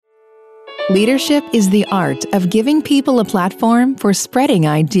Leadership is the art of giving people a platform for spreading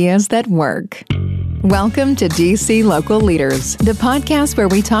ideas that work. Welcome to DC Local Leaders, the podcast where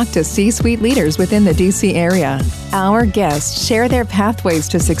we talk to C-suite leaders within the DC area. Our guests share their pathways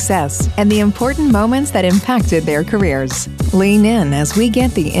to success and the important moments that impacted their careers. Lean in as we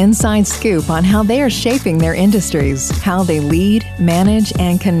get the inside scoop on how they are shaping their industries, how they lead, manage,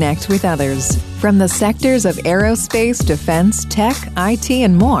 and connect with others. From the sectors of aerospace, defense, tech, IT,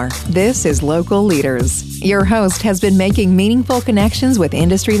 and more, this is Local Leaders. Your host has been making meaningful connections with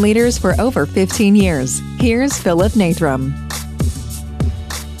industry leaders for over 15 years. Here's Philip Nathram.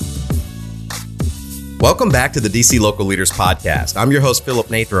 Welcome back to the DC Local Leaders Podcast. I'm your host, Philip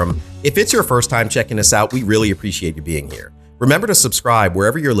Nathram. If it's your first time checking us out, we really appreciate you being here. Remember to subscribe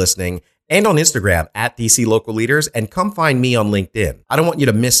wherever you're listening and on Instagram at DC Local Leaders, and come find me on LinkedIn. I don't want you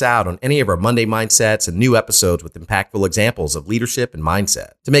to miss out on any of our Monday Mindsets and new episodes with impactful examples of leadership and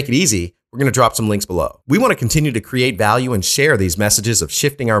mindset. To make it easy, we're going to drop some links below. We want to continue to create value and share these messages of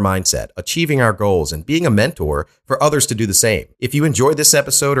shifting our mindset, achieving our goals, and being a mentor for others to do the same. If you enjoyed this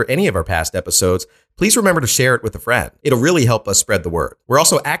episode or any of our past episodes, please remember to share it with a friend. It'll really help us spread the word. We're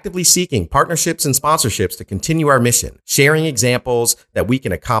also actively seeking partnerships and sponsorships to continue our mission, sharing examples that we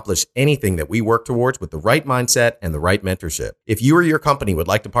can accomplish anything that we work towards with the right mindset and the right mentorship. If you or your company would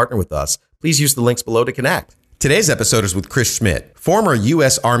like to partner with us, please use the links below to connect. Today's episode is with Chris Schmidt, former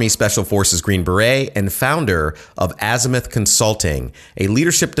U.S. Army Special Forces Green Beret and founder of Azimuth Consulting, a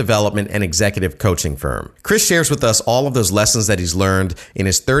leadership development and executive coaching firm. Chris shares with us all of those lessons that he's learned in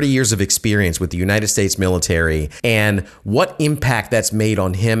his 30 years of experience with the United States military and what impact that's made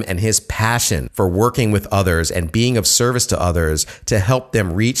on him and his passion for working with others and being of service to others to help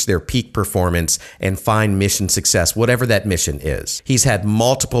them reach their peak performance and find mission success, whatever that mission is. He's had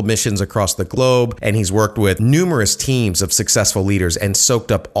multiple missions across the globe, and he's worked with numerous teams of successful leaders and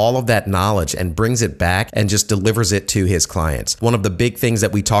soaked up all of that knowledge and brings it back and just delivers it to his clients. One of the big things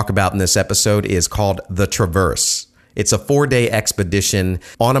that we talk about in this episode is called the Traverse. It's a 4-day expedition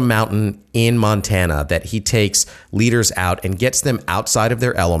on a mountain in Montana that he takes leaders out and gets them outside of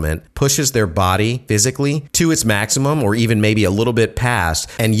their element, pushes their body physically to its maximum or even maybe a little bit past,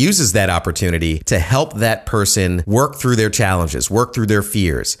 and uses that opportunity to help that person work through their challenges, work through their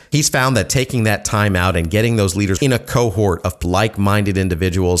fears. He's found that taking that time out and getting those leaders in a cohort of like-minded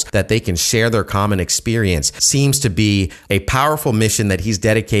individuals that they can share their common experience seems to be a powerful mission that he's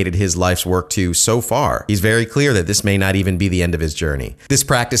dedicated his life's work to so far. He's very clear that this may not even be the end of his journey. This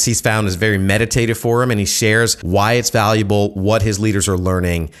practice he's found is very meditative for him, and he shares why it's valuable, what his leaders are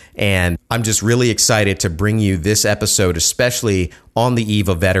learning. And I'm just really excited to bring you this episode, especially on the eve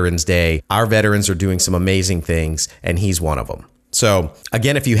of Veterans Day. Our veterans are doing some amazing things, and he's one of them. So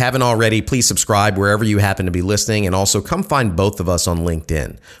again, if you haven't already, please subscribe wherever you happen to be listening, and also come find both of us on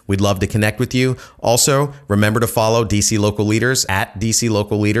LinkedIn. We'd love to connect with you. Also, remember to follow DC Local Leaders at DC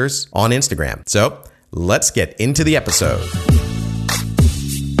Local Leaders on Instagram. So let's get into the episode.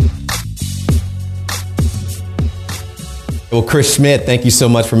 Well, Chris Schmidt, thank you so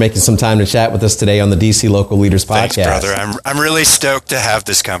much for making some time to chat with us today on the DC Local Leaders Podcast. Thanks, brother. I'm really stoked to have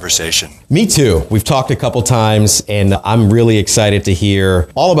this conversation. Me too. We've talked a couple times, and I'm really excited to hear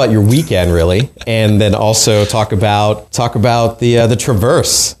all about your weekend, really, and then also talk about the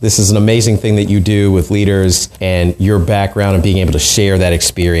Traverse. This is an amazing thing that you do with leaders and your background and being able to share that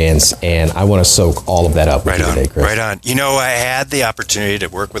experience. And I want to soak all of that up with you today, Chris. Right on. You know, I had the opportunity to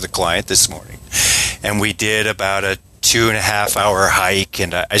work with a client this morning, and we did about a 2.5-hour hike,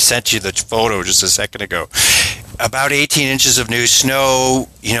 and I sent you the photo just a second ago. About 18 inches of new snow.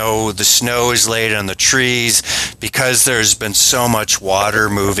 You know, the snow is laid on the trees because there's been so much water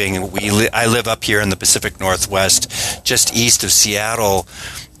moving. I live up here in the Pacific Northwest, just east of Seattle.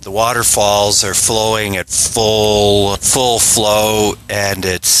 The waterfalls are flowing at full flow, and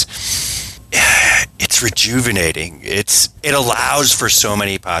it's rejuvenating. It allows for so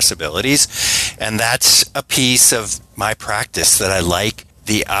many possibilities, and that's a piece of my practice that I like,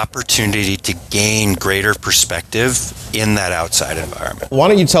 the opportunity to gain greater perspective in that outside environment. Why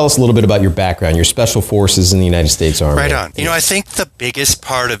don't you tell us a little bit about your background, your special forces in the United States Army? Right on. You know, I think the biggest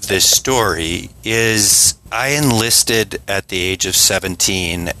part of this story is I enlisted at the age of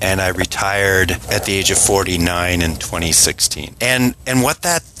 17 and I retired at the age of 49 in 2016. And what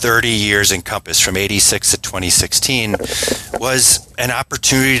that 30 years encompassed from 86 to 2016 was an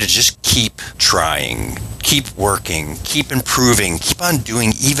opportunity to just keep trying, keep working, keep improving, keep on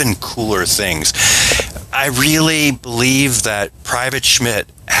doing even cooler things. I really believe that Private Schmidt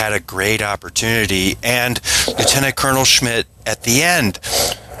had a great opportunity, and Lieutenant Colonel Schmidt at the end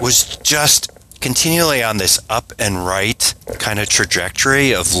was just continually on this up and right kind of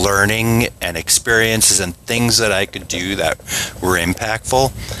trajectory of learning and experiences and things that I could do that were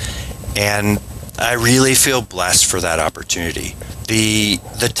impactful. And I really feel blessed for that opportunity.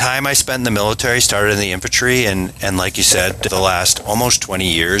 The time I spent in the military started in the infantry, and like you said, the last almost 20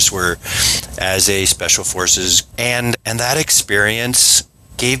 years were as a special forces, and that experience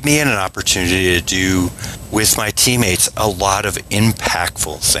gave me an opportunity to do with my teammates a lot of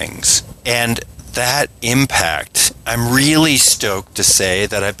impactful things. And that impact, I'm really stoked to say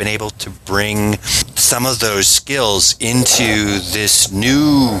that I've been able to bring some of those skills into this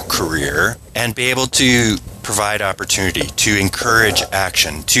new career and be able to provide opportunity, to encourage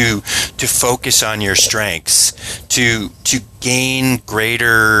action, to focus on your strengths, to gain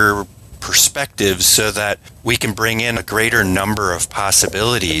greater perspectives so that we can bring in a greater number of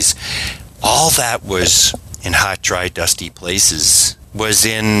possibilities. All that was in hot, dry, dusty places, was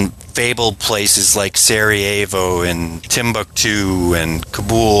in fabled places like Sarajevo and Timbuktu and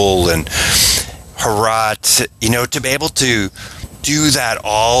Kabul and Herat, to be able to do that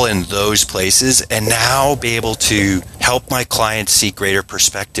all in those places and now be able to help my clients see greater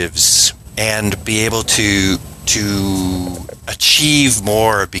perspectives and be able to achieve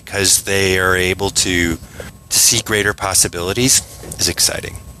more because they are able to see greater possibilities is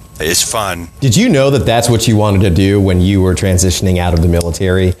exciting. It's fun. Did you know that that's what you wanted to do when you were transitioning out of the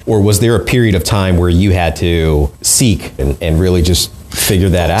military? Or was there a period of time where you had to seek and really just figure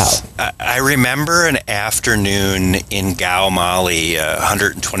that out? I remember an afternoon in Gao, Mali,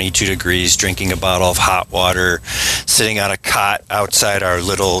 122 degrees, drinking a bottle of hot water, sitting on a cot outside our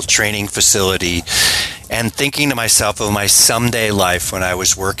little training facility, and thinking to myself of my someday life when I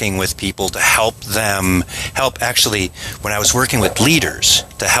was working with people to when I was working with leaders,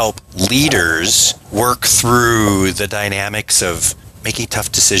 to help leaders work through the dynamics of making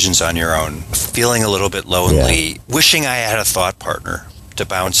tough decisions on your own, feeling a little bit lonely, wishing I had a thought partner to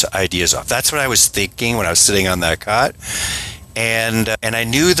bounce ideas off. That's what I was thinking when I was sitting on that cot. And I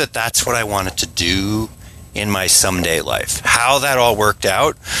knew that that's what I wanted to do in my someday life. How that all worked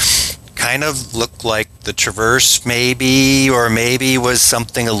out kind of looked like the Traverse maybe, or maybe was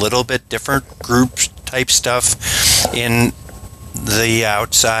something a little bit different, group type stuff in the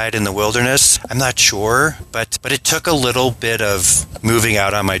outside in the wilderness. I'm not sure, but it took a little bit of moving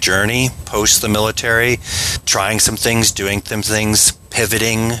out on my journey post the military, trying some things, doing some things,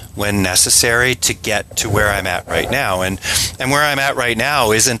 pivoting when necessary to get to where I'm at right now. And where I'm at right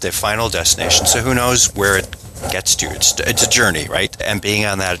now isn't a final destination, so who knows where it gets to. It's a journey, right? And being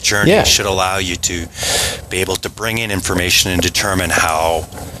on that journey should allow you to be able to bring in information and determine how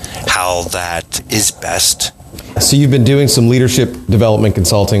that is best. So you've been doing some leadership development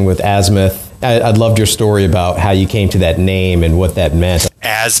consulting with Azimuth. I'd loved your story about how you came to that name and what that meant.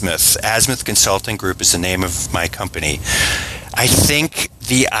 Azimuth Consulting Group is the name of my company. I think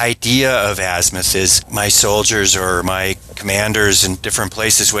the idea of Azimuth is my soldiers or my commanders in different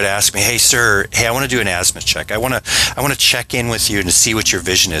places would ask me, hey, sir, I want to do an Azimuth check. I want to check in with you and to see what your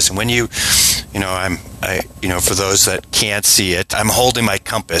vision is. And when for those that can't see it, I'm holding my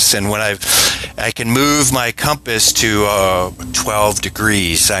compass. And when I can move my compass to 12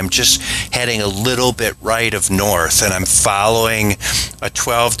 degrees, I'm just heading a little bit right of north, and I'm following a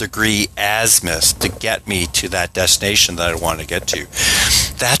 12-degree azimuth to get me to that destination that I want to get to.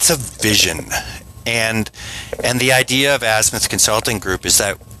 That's a vision. And the idea of Azimuth Consulting Group is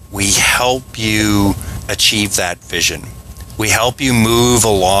that we help you achieve that vision. We help you move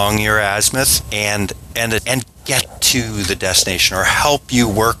along your azimuth and get to the destination, or help you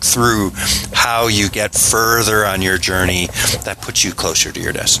work through how you get further on your journey that puts you closer to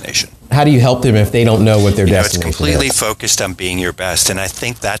your destination. How do you help them if they don't know what their destination is? It's completely focused on being your best, and I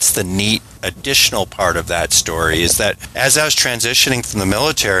think that's the neat additional part of that story, is that as I was transitioning from the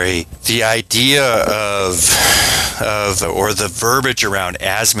military, the idea or the verbiage around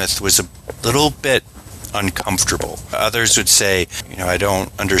azimuth was a little bit uncomfortable. Others would say, I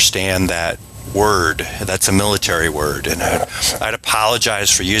don't understand that word. That's a military word, and I'd apologize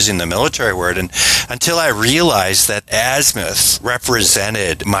for using the military word, and until I realized that azimuth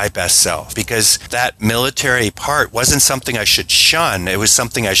represented my best self, because that military part wasn't something I should shun, it was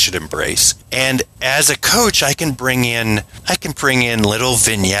something I should embrace. And as a coach, I can bring in little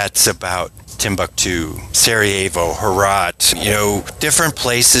vignettes about Timbuktu, Sarajevo, Herat, different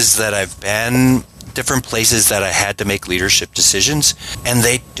places that I've been, different places that I had to make leadership decisions, and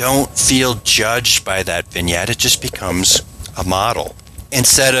they don't feel judged by that vignette. It just becomes a model.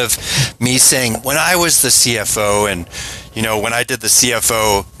 Instead of me saying, when I was the CFO, and when I did the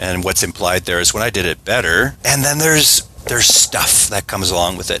CFO, and what's implied there is when I did it better. And then there's there's stuff that comes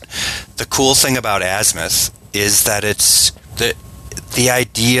along with it. The cool thing about Azimuth is that it's the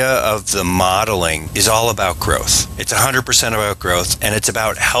idea of the modeling is all about growth. It's 100% about growth, and it's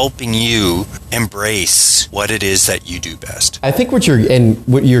about helping you embrace what it is that you do best. I think what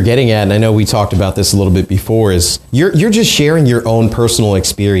you're getting at, and I know we talked about this a little bit before, is you're just sharing your own personal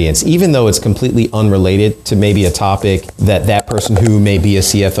experience, even though it's completely unrelated to maybe a topic that person who may be a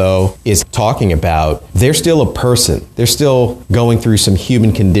CFO is talking about. They're still a person. They're still going through some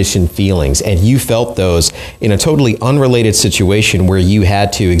human condition feelings, and you felt those in a totally unrelated situation where you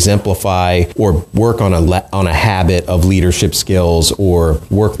had to exemplify or work on a habit of leadership skills or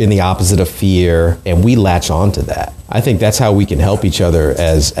work in the opposite of fear, and we latch on to that. I think that's how we can help each other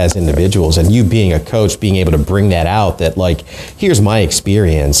as individuals, and you being a coach, being able to bring that out, that like, here's my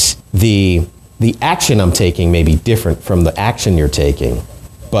experience. The action I'm taking may be different from the action you're taking,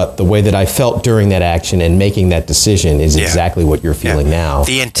 but the way that I felt during that action and making that decision is exactly what you're feeling now.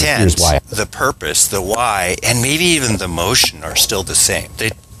 The intent, the purpose, the why, and maybe even the motion are still the same.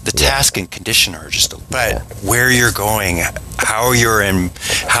 The task and condition are just, but where you're going, how you're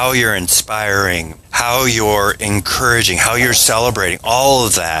inspiring, how you're encouraging, how you're celebrating, all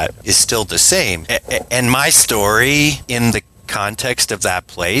of that is still the same. And my story in the context of that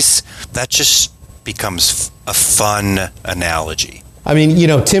place, that just becomes a fun analogy. I mean,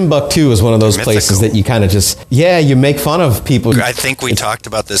 Timbuktu is one of those places that you kind of just, you make fun of people. I think we talked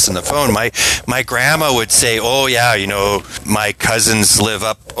about this in the phone. My grandma would say, oh, yeah, my cousins live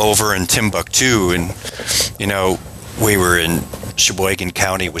up over in Timbuktu. And, we were in Sheboygan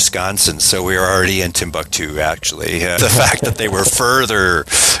County, Wisconsin, so we were already in Timbuktu, actually. The fact that they were further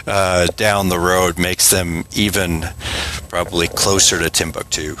down the road makes them even probably closer to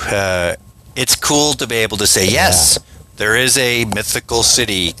Timbuktu. It's cool to be able to say, yes. Yeah. There is a mythical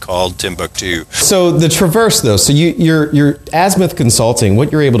city called Timbuktu. So the Traverse, though, so you're Azimuth Consulting,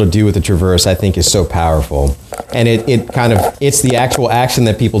 what you're able to do with the Traverse, I think, is so powerful. And it's the actual action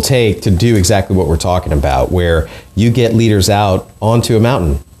that people take to do exactly what we're talking about, where you get leaders out onto a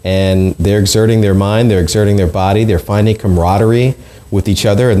mountain and they're exerting their mind, they're exerting their body, they're finding camaraderie with each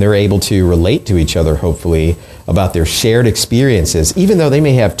other, and they're able to relate to each other, hopefully, about their shared experiences, even though they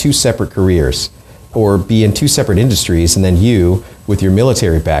may have two separate careers or be in two separate industries, and then you with your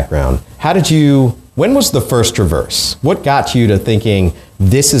military background. When was the first Traverse? What got you to thinking,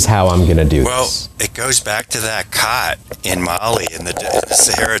 this is how I'm going to do this? Well, it goes back to that cot in Mali in the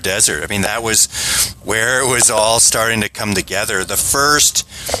Sahara Desert. I mean, that was where it was all starting to come together. The first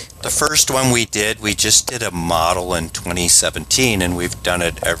one we just did a model in 2017, and we've done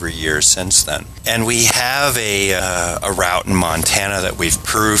it every year since then. And we have a route in Montana that we've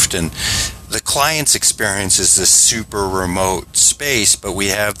proved, and the client's experience is this super remote space, but we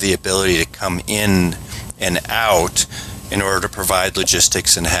have the ability to come in and out in order to provide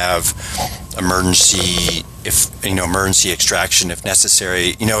logistics and have emergency extraction if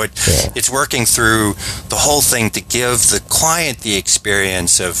necessary. It's working through the whole thing to give the client the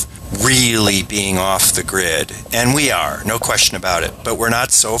experience of really being off the grid. And we are, no question about it, but we're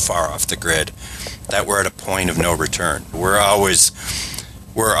not so far off the grid that we're at a point of no return. We're always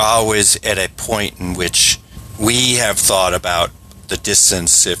at a point in which we have thought about the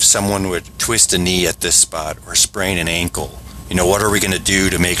distance. If someone would twist a knee at this spot or sprain an ankle, what are we going to do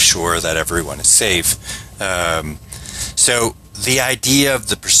to make sure that everyone is safe? So the idea of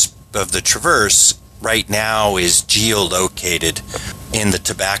the Traverse right now is geolocated in the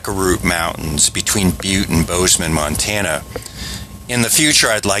Tobacco Root Mountains between Butte and Bozeman, Montana. In the future,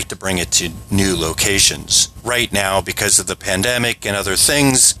 I'd like to bring it to new locations. Right now, because of the pandemic and other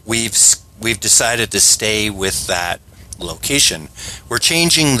things, we've decided to stay with that location. We're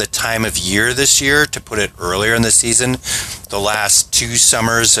changing the time of year this year to put it earlier in the season. The last 2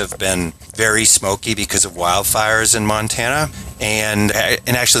 summers have been very smoky because of wildfires in Montana, and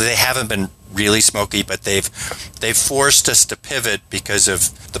actually they haven't been really smoky, but they've forced us to pivot because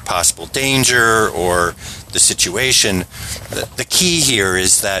of the possible danger or the situation. The key here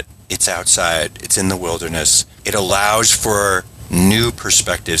is that it's outside, it's in the wilderness. It allows for new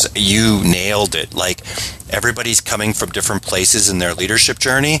perspectives. You nailed it. Like, everybody's coming from different places in their leadership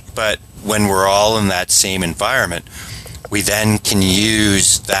journey, but when we're all in that same environment, we then can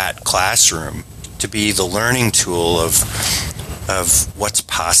use that classroom to be the learning tool of what's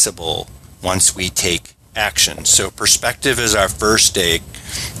possible once we take action. So perspective is our first day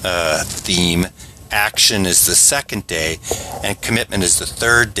theme, action is the second day, and commitment is the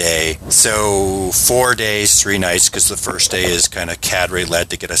third day. So 4 days, 3 nights, because the first day is kind of cadre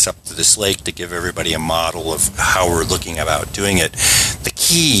led to get us up to this lake to give everybody a model of how we're looking about doing it. The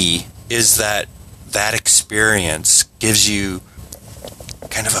key is that experience gives you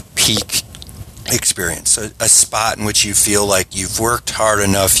kind of a peak experience, a spot in which you feel like you've worked hard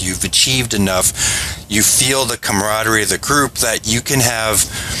enough, you've achieved enough, you feel the camaraderie of the group that you can have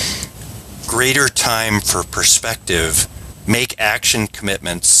greater time for perspective, make action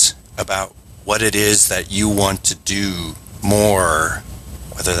commitments about what it is that you want to do more,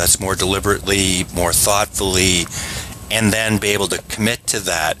 whether that's more deliberately, more thoughtfully, and then be able to commit to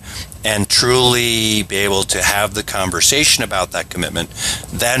that and truly be able to have the conversation about that commitment,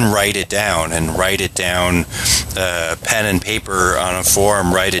 then write it down, pen and paper on a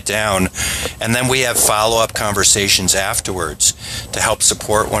form, write it down, and then we have follow-up conversations afterwards to help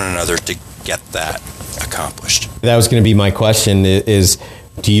support one another to get that accomplished. That was going to be my question is,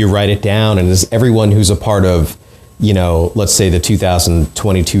 do you write it down? And is everyone who's a part of, let's say the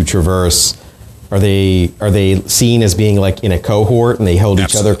 2022 Traverse, are they seen as being like in a cohort and they hold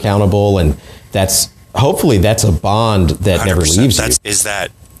each other accountable? And hopefully that's a bond that never leaves you.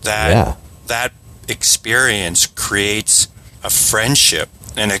 That experience creates a friendship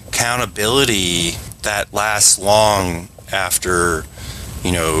and accountability that lasts long after,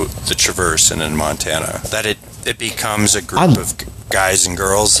 the Traverse and in Montana. That it becomes a group of guys and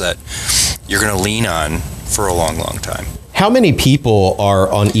girls that you're going to lean on for a long, long time. How many people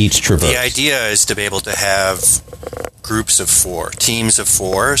are on each Traverse? The idea is to be able to have groups of 4, teams of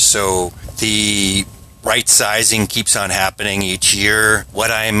 4. So the right sizing keeps on happening each year. What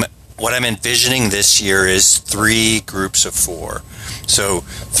I'm envisioning this year is 3 groups of 4. So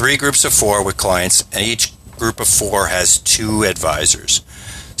 3 groups of 4 with clients, and each group of 4 has 2 advisors.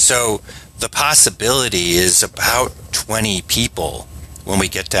 So the possibility is about 20 people when we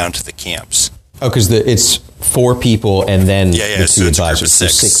get down to the camps. Oh, because it's 4 people and then the 2 advisors.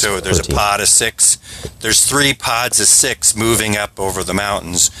 So there's a pod of 6. There's 3 pods of 6 moving up over the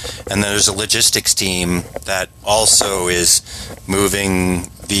mountains, and then there's a logistics team that also is moving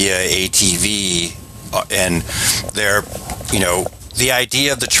via ATV, and they're, the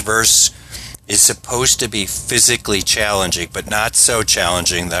idea of the Traverse is supposed to be physically challenging, but not so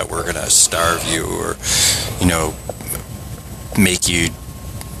challenging that we're going to starve you or, make you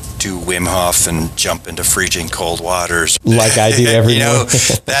do Wim Hof and jump into freezing cold waters. Like I do every morning.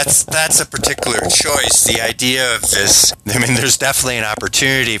 That's a particular choice. The idea of this, there's definitely an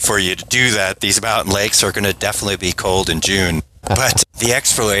opportunity for you to do that. These mountain lakes are going to definitely be cold in June. But the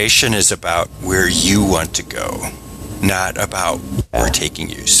exploration is about where you want to go, not about where we're taking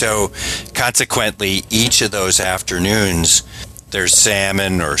you. So consequently, each of those afternoons, there's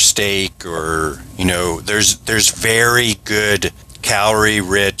salmon or steak or, there's very good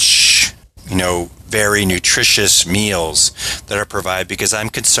calorie-rich, very nutritious meals that are provided, because I'm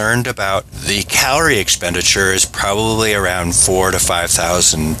concerned about the calorie expenditure is probably around 4,000 to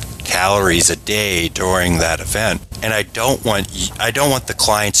 5,000 calories a day during that event. And I don't want the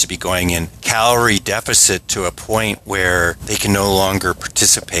clients to be going in calorie deficit to a point where they can no longer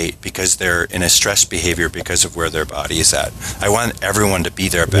participate because they're in a stress behavior because of where their body is at. I want everyone to be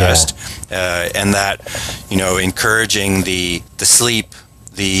their best, and that, encouraging the sleep,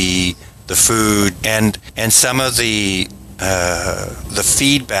 the food, and some of the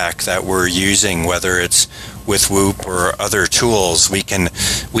feedback that we're using, whether it's with Whoop or other tools, we can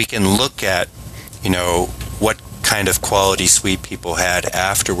look at, what kind of quality sleep people had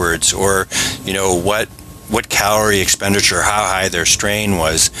afterwards, or, what calorie expenditure, how high their strain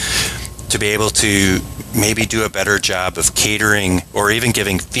was, to be able to maybe do a better job of catering or even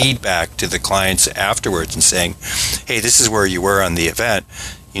giving feedback to the clients afterwards and saying, hey, this is where you were on the event.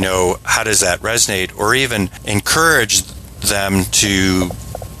 How does that resonate? Or even encourage them to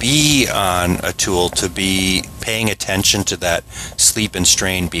be on a tool, to be paying attention to that sleep and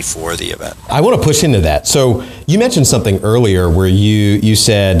strain before the event. I want to push into that. So you mentioned something earlier where you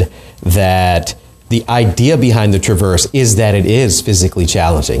said that the idea behind the Traverse is that it is physically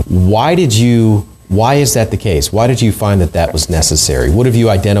challenging. Why is that the case? Why did you find that was necessary? What have you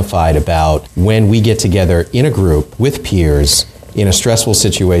identified about when we get together in a group with peers in a stressful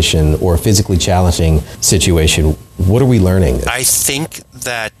situation or a physically challenging situation? What are we learning? I think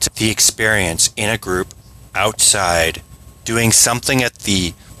that the experience in a group outside, doing something at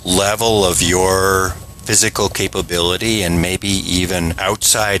the level of your physical capability and maybe even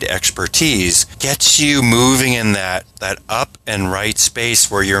outside expertise, gets you moving in that up and right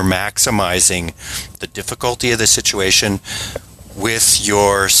space where you're maximizing the difficulty of the situation with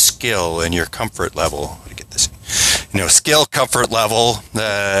your skill and your comfort level. To get this, skill, comfort level,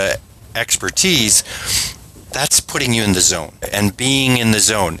 expertise. That's putting you in the zone and being in the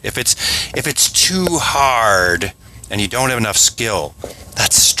zone. If it's too hard and you don't have enough skill,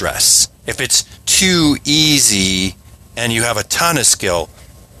 that's stress. If it's too easy and you have a ton of skill,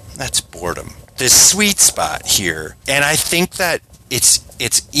 that's boredom. This sweet spot here. And I think that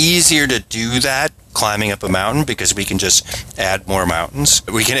it's easier to do that climbing up a mountain because we can just add more mountains.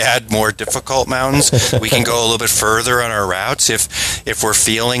 We can add more difficult mountains. We can go a little bit further on our routes. If we're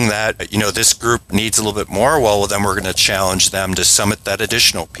feeling that, this group needs a little bit more, well, then we're going to challenge them to summit that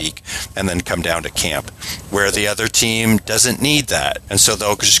additional peak and then come down to camp, where the other team doesn't need that. And so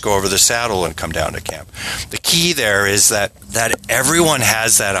they'll just go over the saddle and come down to camp. The key there is that everyone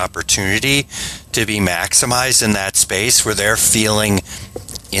has that opportunity to be maximized in that space where they're feeling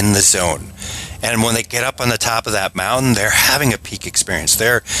in the zone. And when they get up on the top of that mountain, they're having a peak experience.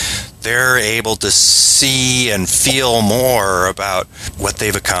 They're able to see and feel more about what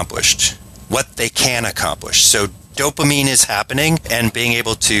they've accomplished, what they can accomplish. So dopamine is happening, and being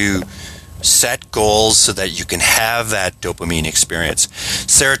able to set goals so that you can have that dopamine experience.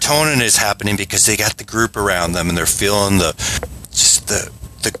 Serotonin is happening because they got the group around them and they're feeling the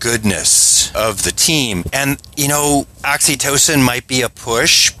goodness of the team. And, oxytocin might be a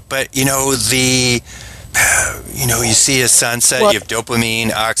push, but, you see a sunset, you have dopamine,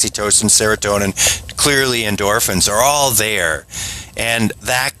 oxytocin, serotonin, clearly endorphins are all there. And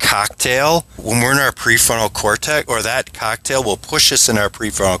that cocktail, when we're in our prefrontal cortex, or that cocktail will push us in our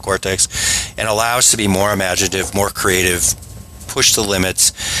prefrontal cortex and allow us to be more imaginative, more creative, push the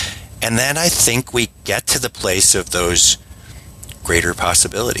limits. And then I think we get to the place of those greater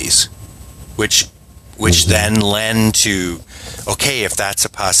possibilities, which then lend to, okay, if that's a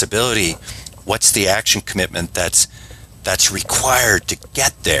possibility, what's the action commitment that's required to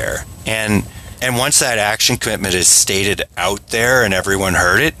get there? And once that action commitment is stated out there and everyone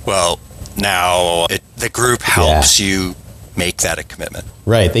heard it, well, now the group helps you make that a commitment.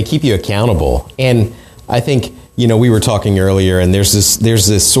 Right. They keep you accountable. And I think, we were talking earlier, and there's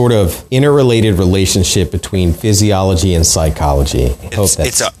this sort of interrelated relationship between physiology and psychology.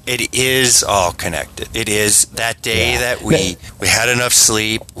 It is all connected. It is that day that we had enough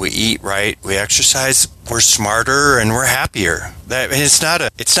sleep, we eat right, we exercise, we're smarter and we're happier. It's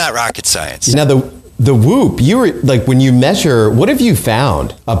not rocket science. Now the Whoop, when you measure, what have you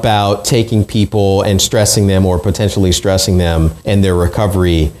found about taking people and stressing them or potentially stressing them and their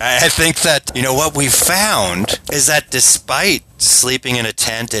recovery? I think that, what we've found is that despite sleeping in a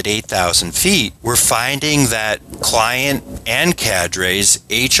tent at 8,000 feet, we're finding that client and cadre's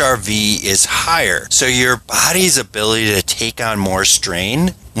HRV is higher. So your body's ability to take on more strain,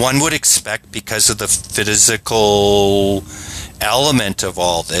 one would expect because of the physical element of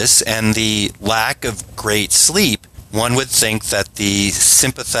all this and the lack of great sleep, one would think that the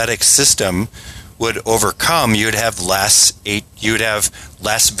sympathetic system would overcome. You'd have less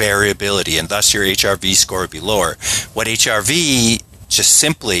variability, and thus your HRV score would be lower. What HRV just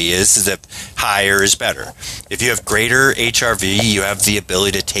simply is that higher is better. If you have greater HRV, you have the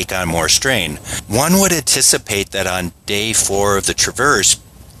ability to take on more strain. One would anticipate that on day 4 of the Traverse,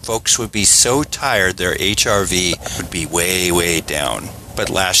 folks would be so tired their HRV would be way, way down.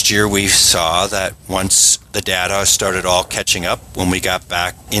 But last year we saw that once the data started all catching up, when we got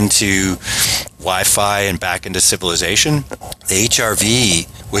back into Wi-Fi and back into civilization, the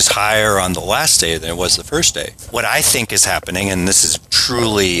HRV was higher on the last day than it was the first day. What I think is happening, and this is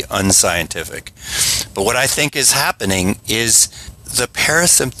truly unscientific, but what I think is happening is the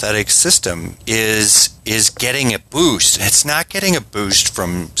parasympathetic system is getting a boost. It's not getting a boost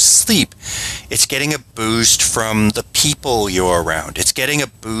from sleep. It's getting a boost from the people you're around. It's getting a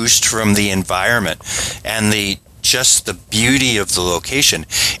boost from the environment and just the beauty of the location.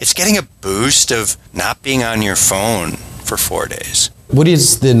 It's getting a boost of not being on your phone for 4 days. What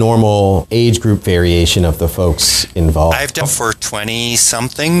is the normal age group variation of the folks involved? I've done for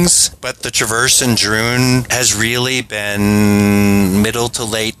 20-somethings, but the Traverse in June has really been middle to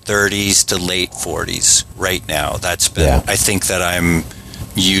late 30s to late 40s right now. That's been, I think that I'm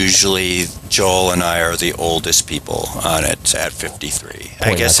usually, Joel and I are the oldest people on it at 53.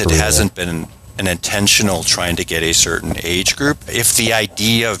 I guess it hasn't been an intentional trying to get a certain age group. If the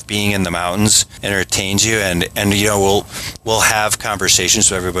idea of being in the mountains entertains you, and we'll have conversations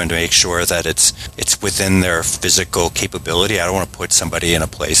with everyone to make sure that it's within their physical capability. I don't want to put somebody in a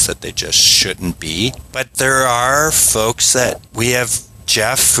place that they just shouldn't be. But there are folks that we have.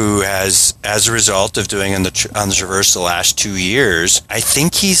 Jeff, who has, as a result of doing on the Traverse the last 2 years, I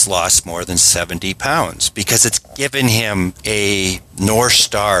think he's lost more than 70 pounds because it's given him a North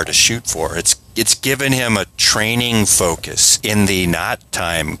Star to shoot for. It's it's given him a training focus in the not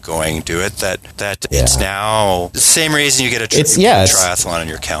time going to it that it's now the same reason you get a triathlon on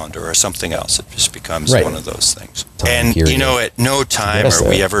your calendar or something else. It just becomes one of those things. And at no time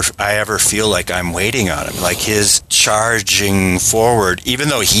I ever feel like I'm waiting on him. Like his charging forward, even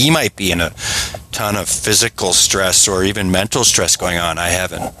though he might be in a ton of physical stress or even mental stress going on, I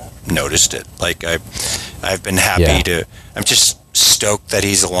haven't noticed it. Like I've been happy I'm just stoked that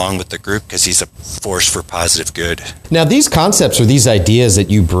he's along with the group because he's a force for positive good. Now, these concepts or these ideas that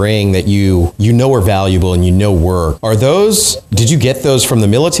you bring that you know are valuable and work, did you get those from the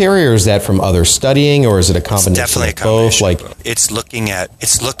military, or is that from other studying, or is it a combination? It's definitely a combination of both. It's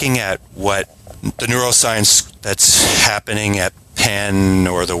looking at what the neuroscience that's happening at Penn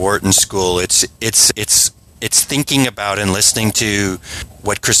or the Wharton School. It's thinking about and listening to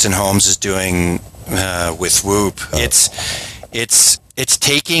what Kristen Holmes is doing with Whoop. It's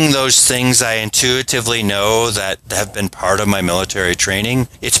taking those things I intuitively know that have been part of my military training.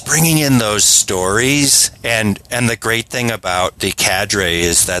 It's bringing in those stories. And the great thing about the cadre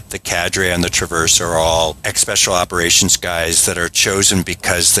is that the cadre and the Traverse are all ex-special operations guys that are chosen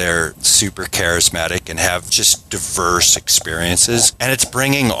because they're super charismatic and have just diverse experiences. And it's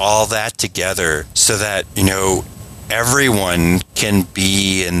bringing all that together so that, everyone can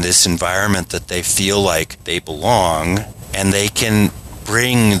be in this environment that they feel like they belong, and they can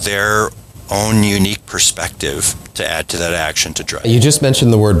bring their own unique perspective to add to that action to drive. You just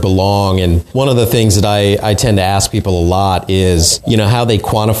mentioned the word belong, and one of the things that I tend to ask people a lot is, how they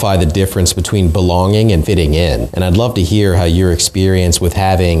quantify the difference between belonging and fitting in. And I'd love to hear how your experience with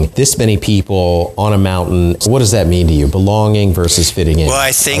having this many people on a mountain, what does that mean to you, belonging versus fitting in? Well,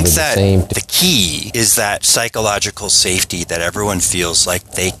 I think that the key is that psychological safety that everyone feels like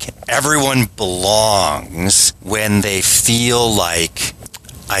everyone belongs when they feel like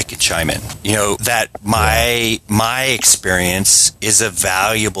I could chime in. That my experience is a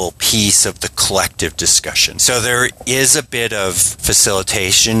valuable piece of the collective discussion. So there is a bit of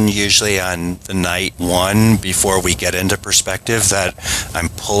facilitation usually on the night one before we get into perspective that I'm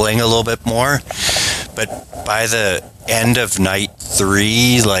pulling a little bit more. But by the end of night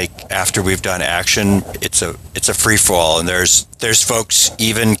 3, like after we've done action, it's a free fall, and there's folks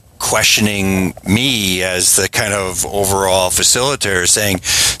even questioning me as the kind of overall facilitator, saying,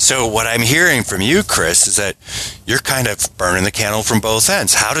 so what I'm hearing from you, Chris, is that you're kind of burning the candle from both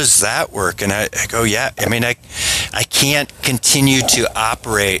ends. How does that work? And I go, I can't continue to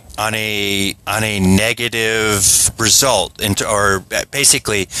operate on a negative result, or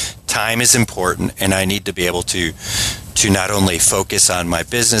basically time is important, and I need to be able to not only focus on my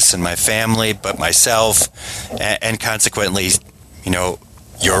business and my family, but myself, and consequently,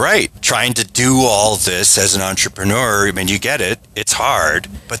 you're right. Trying to do all this as an entrepreneur, you get it. It's hard.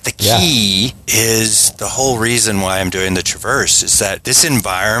 But the key is the whole reason why I'm doing the Traverse is that this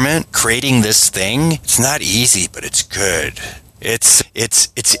environment, creating this thing, it's not easy, but it's good. It's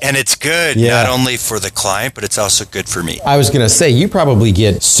good not only for the client, but it's also good for me. I was going to say, you probably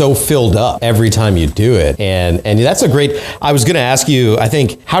get so filled up every time you do it. And that's I was going to ask you, I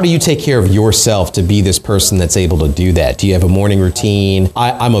think, how do you take care of yourself to be this person that's able to do that? Do you have a morning routine?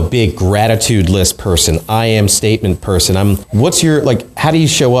 I'm a big gratitude list person. I am statement person. How do you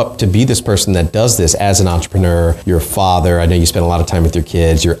show up to be this person that does this as an entrepreneur? You're a father. I know you spend a lot of time with your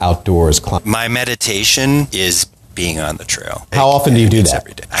kids. You're outdoors. My meditation is being on the trail. How often do you do that?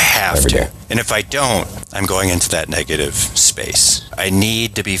 Every day. I have to. And if I don't, I'm going into that negative space. I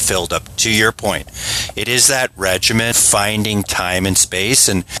need to be filled up. To your point, it is that regimen, finding time and space,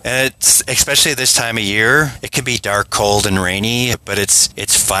 and it's especially this time of year. It can be dark, cold, and rainy, but it's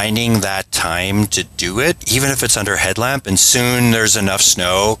finding that time to do it, even if it's under headlamp. And soon there's enough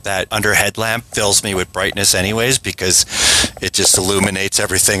snow that under headlamp fills me with brightness, anyways, because it just illuminates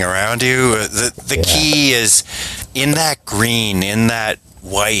everything around you. The key is in that green, in that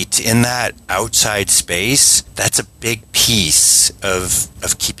white, in that outside space. That's a big piece of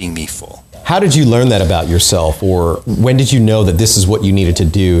keeping me full. How did you learn that about yourself, or when did you know that this is what you needed to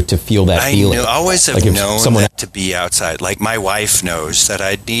do to feel that feeling? I always have known that to be outside. Like my wife knows that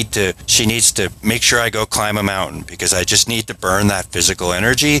she needs to make sure I go climb a mountain because I just need to burn that physical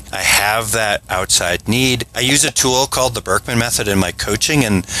energy. I have that outside need. I use a tool called the Berkman method in my coaching,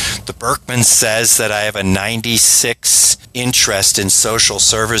 and the Berkman says that I have a 96 interest in social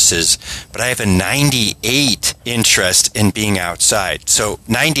services, but I have a 98 interest in being outside. So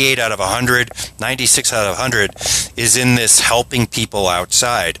 98 out of 100 96 out of 100 is in this helping people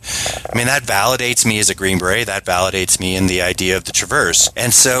outside. I mean, that validates me as a Green Beret. That validates me in the idea of the Traverse.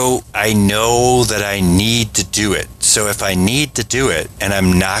 And so I know that I need to do it. So if I need to do it, and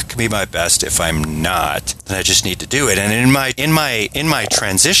I'm not going to be my best if I'm not, then I just need to do it. And in my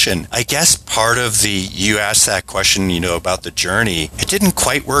transition, I guess part of you asked that question, about the journey. It didn't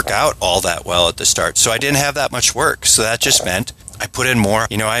quite work out all that well at the start. So I didn't have that much work. So that just meant I put in more.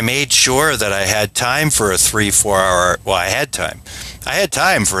 I made sure that I had time for a 3-4 hour. Well, I had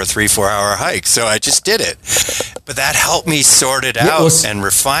time for a 3-4 hour hike. So I just did it. But that helped me sort it out and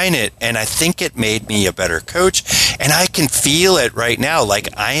refine it. And I think it made me a better coach. And I can feel it right now. Like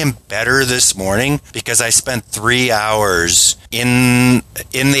I am better this morning because I spent 3 hours in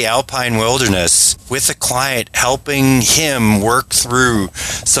the Alpine wilderness with a client, helping him work through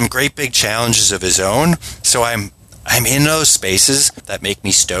some great big challenges of his own. So I'm in those spaces that make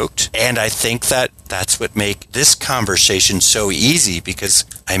me stoked. And I think that's what make this conversation so easy, because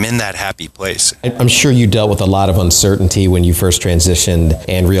I'm in that happy place. I'm sure you dealt with a lot of uncertainty when you first transitioned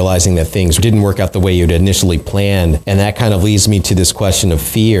and realizing that things didn't work out the way you'd initially planned. And that kind of leads me to this question of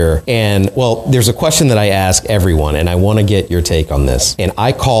fear. And well, there's a question that I ask everyone, and I want to get your take on this. And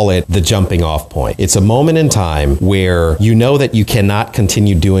I call it the jumping off point. It's a moment in time where you know that you cannot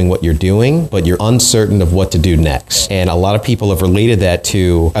continue doing what you're doing, but you're uncertain of what to do next. And a lot of people have related that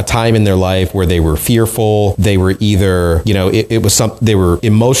to a time in their life where they were fearful. They were either, they were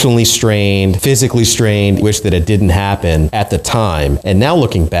emotionally strained, physically strained, wish that it didn't happen at the time. And now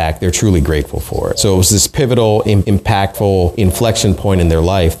looking back, they're truly grateful for it. So it was this pivotal, impactful inflection point in their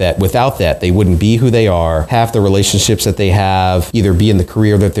life that without that, they wouldn't be who they are, have the relationships that they have, either be in the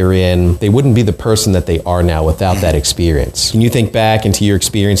career that they're in. They wouldn't be the person that they are now without that experience. Can you think back into your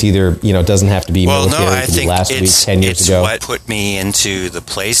experience? Either, it doesn't have to be military, it could be last week, 10 years ago. What put me into the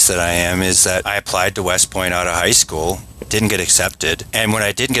place that I am is that I applied to West Point out of high school, didn't get accepted. And when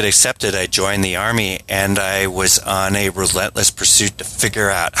I didn't get accepted, I joined the Army, and I was on a relentless pursuit to figure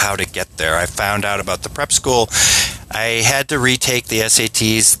out how to get there. I found out about the prep school. I had to retake the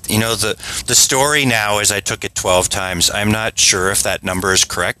SATs. The story now is I took it 12 times. I'm not sure if that number is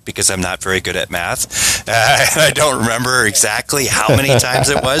correct because I'm not very good at math. I don't remember exactly how many times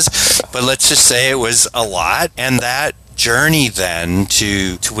it was, but let's just say it was a lot. And that journey then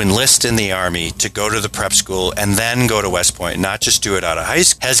to enlist in the Army, to go to the prep school, and then go to West Point, not just do it out of high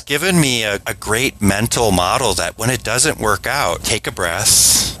school, has given me a great mental model that when it doesn't work out, take a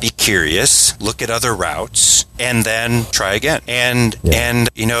breath, be curious, look at other routes, and then try again. And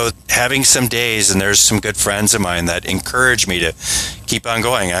having some days, and there's some good friends of mine that encourage me to keep on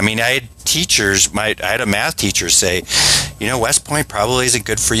going. I mean, I had teachers, I had a math teacher say, West Point probably isn't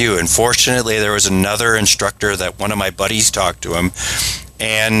good for you. And fortunately, there was another instructor that one of my buddies talked to him,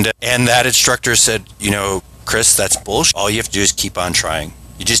 and that instructor said, Chris, that's bullshit. All you have to do is keep on trying.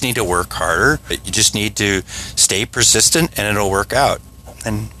 You just need to work harder. You just need to stay persistent, and it'll work out.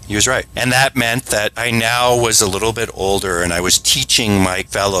 And he was right. And that meant that I now was a little bit older, and I was teaching my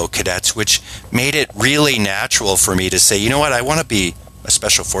fellow cadets, which made it really natural for me to say, you know what, I want to be a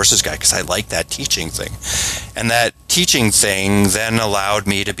special forces guy because I like that teaching thing. And that teaching thing then allowed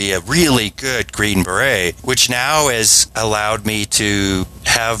me to be a really good Green Beret, which now has allowed me to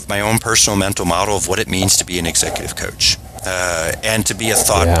have my own personal mental model of what it means to be an executive coach. And to be a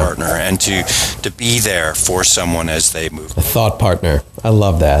thought partner, and to be there for someone as they move. A thought partner. I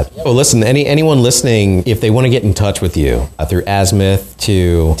love that. Well, listen, anyone listening, if they want to get in touch with you through Azimuth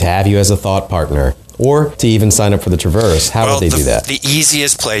to have you as a thought partner, or to even sign up for the Traverse, how would they do that? The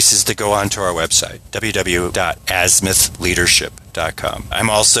easiest place is to go onto our website, www.azimuthleadership.com. I'm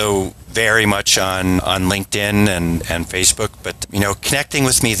also very much on LinkedIn and Facebook, but connecting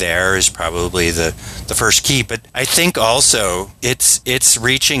with me there is probably the first key. But I think also it's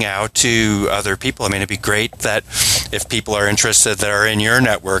reaching out to other people. I mean, it'd be great that if people are interested that are in your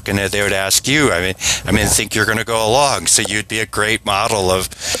network and they would ask you, I think you're going to go along. So you'd be a great model of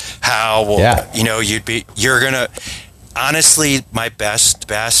how, you're going to. Honestly, my best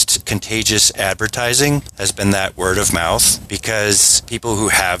contagious advertising has been that word of mouth, because people who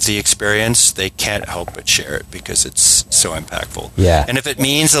have the experience, they can't help but share it because it's so impactful. Yeah. And if it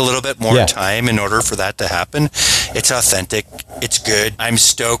means a little bit more time in order for that to happen, it's authentic, it's good. I'm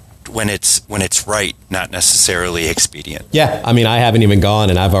stoked when it's right, not necessarily expedient. Yeah, I mean, I haven't even gone,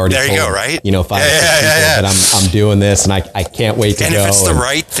 and I've already there you told, go, right? 5 or 6 people that I'm doing this, and I can't wait to go. And if it's the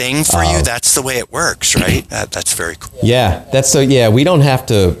right thing for you, that's the way it works, right? That's very cool. Yeah, we don't have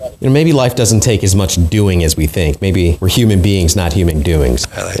to, maybe life doesn't take as much doing as we think. Maybe we're human beings, not human doings.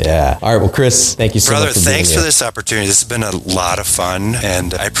 I like that. All right, well, Chris, thank you so Brother, much for being here. thanks for this opportunity. This has been a lot of fun,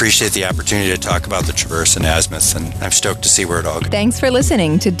 and I appreciate the opportunity to talk about the Traverse and Azimuth, and I'm stoked to see where it all goes. Thanks for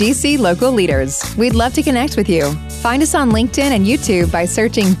listening to DC Local Leaders. We'd love to connect with you. Find us on LinkedIn and YouTube by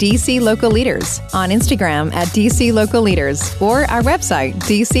searching DC Local Leaders, on Instagram at DC Local Leaders, or our website,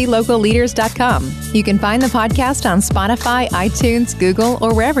 dclocalleaders.com. You can find the podcast on Spotify, iTunes, Google,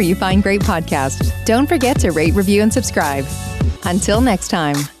 or wherever you find great podcasts. Don't forget to rate, review, and subscribe. Until next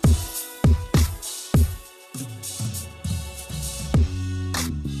time.